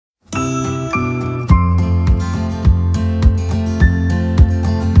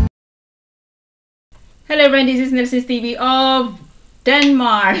Hello everyone, this is nielsensTv of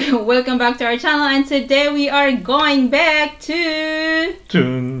Denmark. Welcome back to our channel, and today we are going back to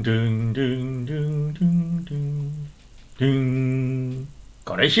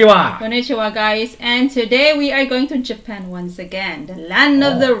Konnichiwa. Konnichiwa guys, and today we are going to Japan once again, the land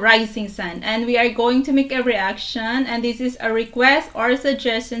of the rising sun, and we are going to make a reaction, and this is a request or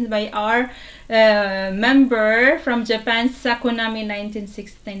suggestion by our member from Japan, Sakonami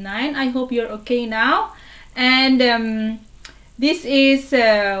 1969. I hope you're okay now. And this is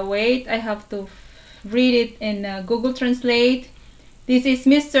wait, I have to read it in Google Translate. This is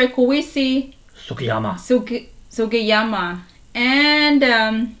Mr. Koichi Sugiyama, and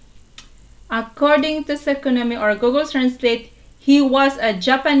according to Sakonami or Google Translate, he was a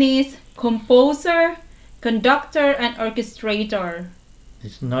Japanese composer, conductor, and orchestrator.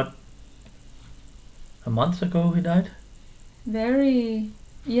 It's not a month ago he died? Very.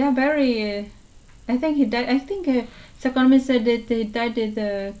 I think he died. I think Sakonami said that he died of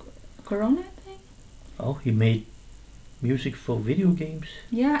the corona, I think. Oh, he made music for video games?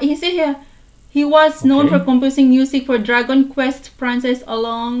 Yeah, you see here, he was known for composing music for Dragon Quest franchise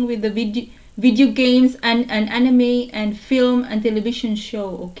along with the video games and anime and film and television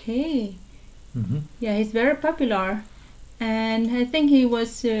show. Okay. Yeah, he's very popular. And I think he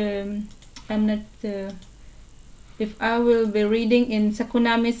was... I'm not... if I will be reading in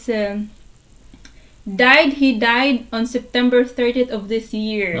Sakonami's... he died on September 30th of this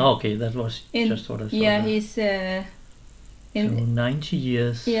year. Oh, okay, that was just what I saw. Yeah, he's... so 90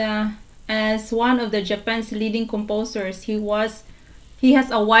 years. Yeah, as one of the Japan's leading composers, he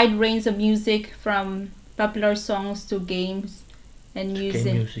has a wide range of music from popular songs to games and music.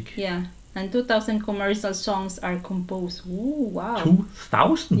 Game music. Yeah, and 2,000 commercial songs are composed. Ooh, wow.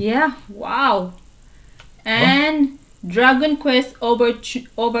 2,000? Yeah, wow. And Dragon Quest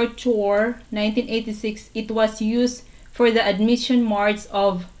Overture 1986, it was used for the admission march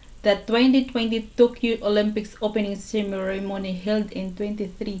of the 2020 Tokyo Olympics opening ceremony held in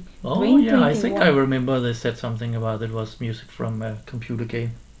 2023. Oh yeah, I think I remember they said something about it was music from a computer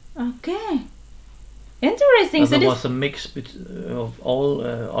game. Okay, interesting. So there was a mix of a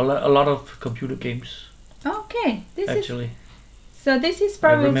lot of computer games. Okay, this is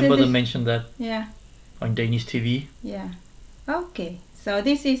probably... I remember they mentioned that. Yeah. On Danish TV. Yeah. Okay. So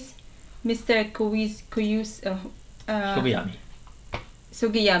this is Mr.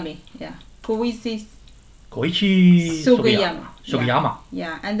 Sugiyama. Yeah. Koichi Sugiyama. Sugiyama.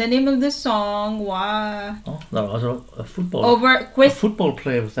 Yeah. And the name of the song was... Oh, there was a football. A football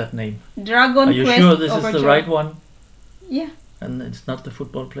player with that name. Dragon Quest. Are you sure this Overture. is the right one? Yeah. And it's not the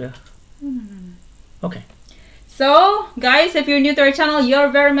football player? Okay. So guys, if you're new to our channel, you're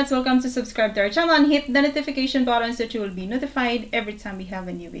very much welcome to subscribe to our channel and hit the notification button so that you will be notified every time we have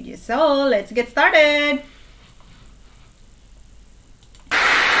a new video. So let's get started.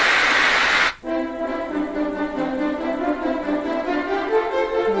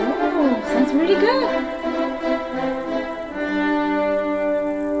 Oh, sounds really good.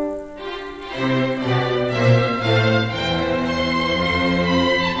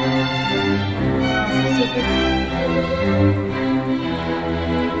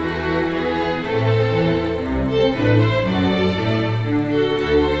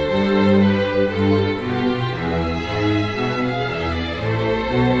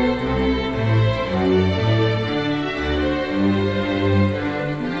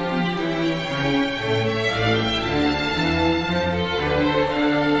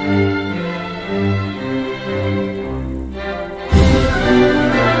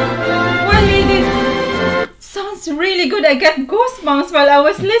 Really good. I got goosebumps while I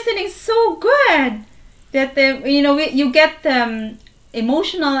was listening. So good that you know, you get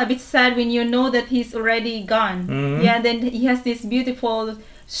emotional, a bit sad when you know that he's already gone. Yeah, then he has this beautiful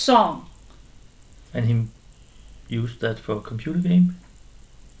song. And he used that for a computer game.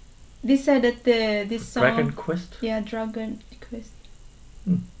 They said that this song... Dragon Quest? Yeah, Dragon Quest.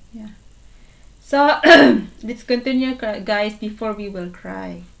 Yeah. So let's continue, guys, before we will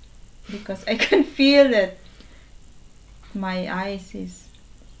cry, because I can feel that my eyes is...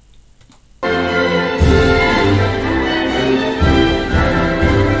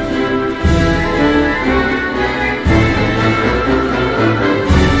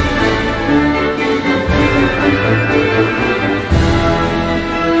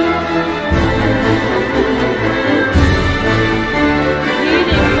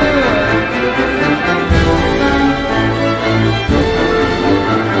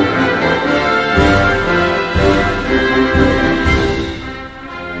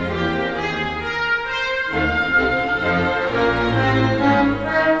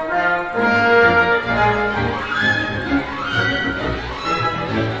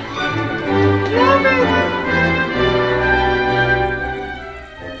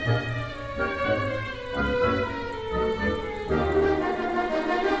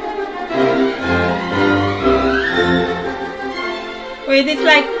 It's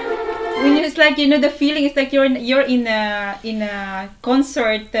like when it's like, you know, the feeling is like you're in a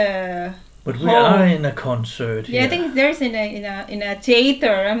concert. But we are in a concert. Yeah, I think there's in a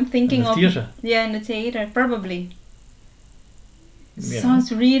theater. I'm thinking of theater. Yeah, in a theater probably. Yeah.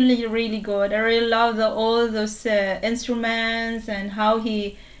 Sounds really, really good. I really love all those instruments and how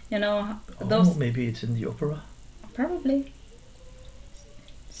he, you know, those. Maybe it's in the opera. Probably.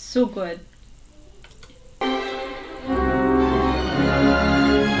 So good.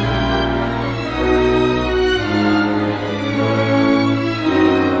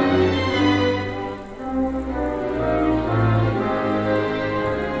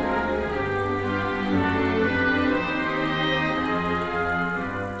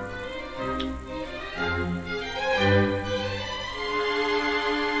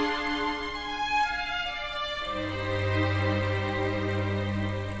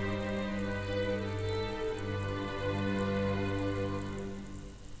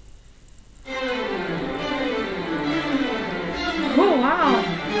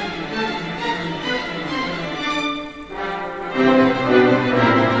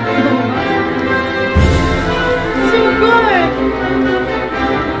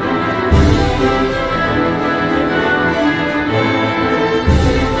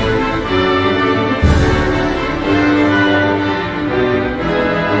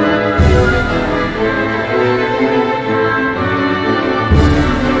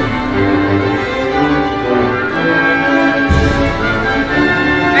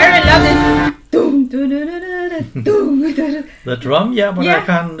 The drum, yeah, but Yeah. I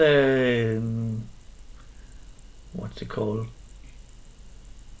can't. What's it called?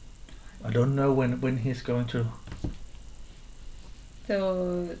 I don't know when he's going to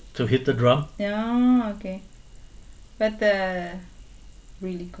hit the drum. Yeah, okay. But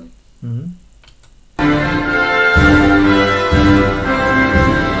really good. Mm-hmm.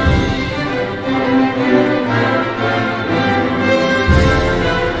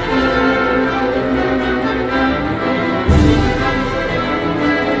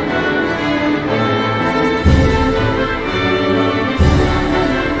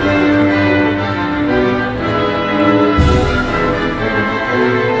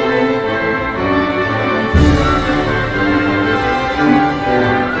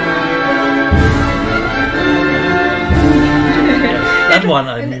 That one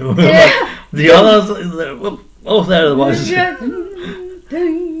I knew. The others, there it was.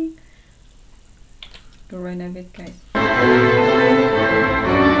 Go run a bit, guys.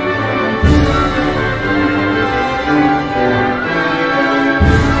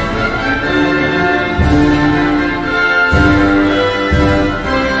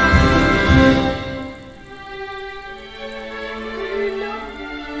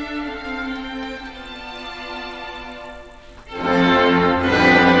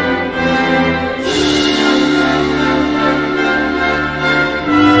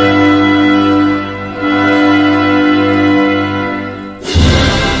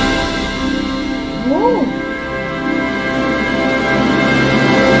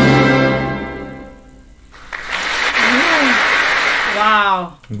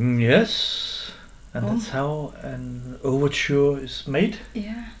 Wow. Yes, and that's how an overture is made.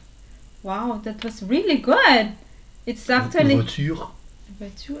 Yeah. Wow, that was really good. It's actually Overture.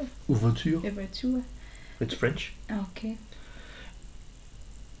 Overture. Overture. Overture. It's French. Okay.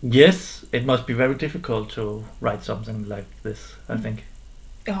 Yes, it must be very difficult to write something like this, I think.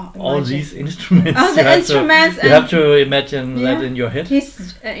 Oh, all these instruments. Oh, the instruments. You have to imagine that in your head. He's,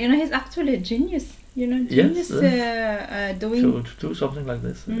 he's actually a genius. Genius doing to do something like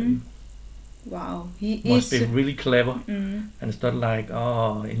this. Wow, he must be really clever. And it's not like,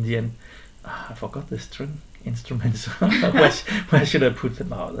 in the end, I forgot the string instruments. where should I put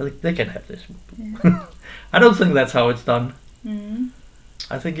them out? They can have this. Yeah. I don't think that's how it's done.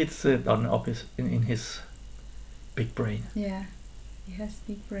 I think it's done up in his big brain. Yeah, he has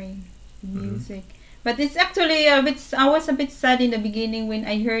big brain in music. But it's actually a bit. I was a bit sad in the beginning when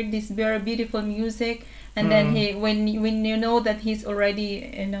I heard this very beautiful music, and then when you know that he's already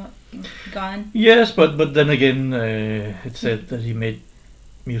gone. Yes, but then again, it said that he made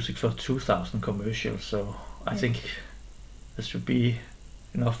music for 2,000 commercials. So I think this should be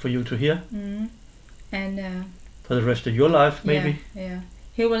enough for you to hear, and for the rest of your life, maybe. Yeah,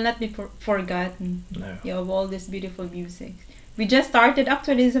 he will not be forgotten. No. Yeah, of all this beautiful music. We just started.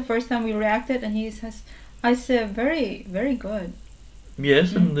 Actually, this is the first time we reacted, and I say very, very good.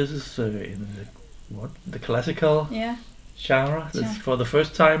 Yes, and this is in the classical genre. This is for the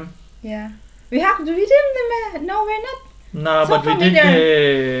first time. Yeah, we didn't. No, we're not. No, so but we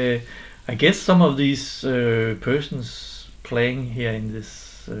did. I guess some of these persons playing here in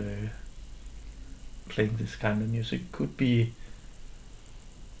this playing this kind of music could be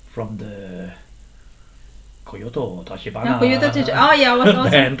from the Kyoto Tachibana oh yeah, was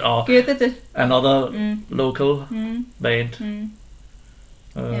awesome. band or Kyoto another local band.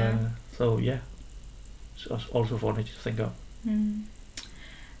 Yeah. So yeah, it's also funny to think of.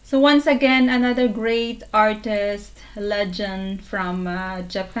 So once again, another great artist, legend from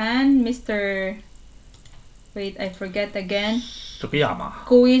Japan, Mr. Wait, I forget again. Sugiyama.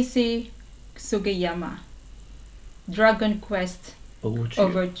 Koichi Sugiyama. Dragon Quest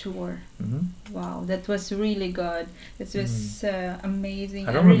Overture. Wow, that was really good. This was amazing.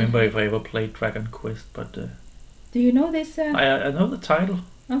 I don't remember if I ever played Dragon Quest, but do you know this? I know the title.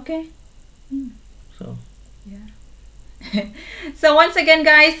 Okay. So yeah. So once again,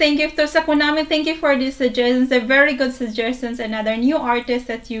 guys, thank you to Sakunami. Thank you for these suggestions. They're very good suggestions. Another new artist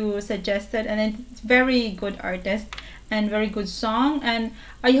that you suggested, and it's very good artist and very good song. And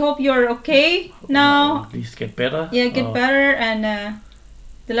I hope you're okay now. At least get better. Yeah, get better. And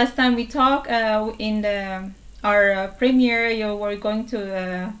the last time we talked in our premiere, you were going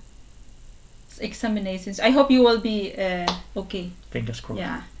to examinations. I hope you will be okay. Fingers crossed.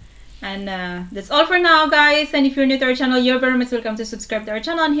 Yeah. And that's all for now, guys. And if you're new to our channel, you're very much welcome to subscribe to our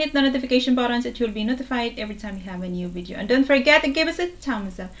channel and hit the notification button so that you'll be notified every time we have a new video. And don't forget to give us a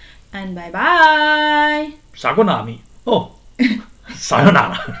thumbs up. And bye bye. Sakunami. Oh,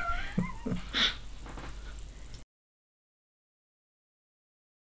 sayonara.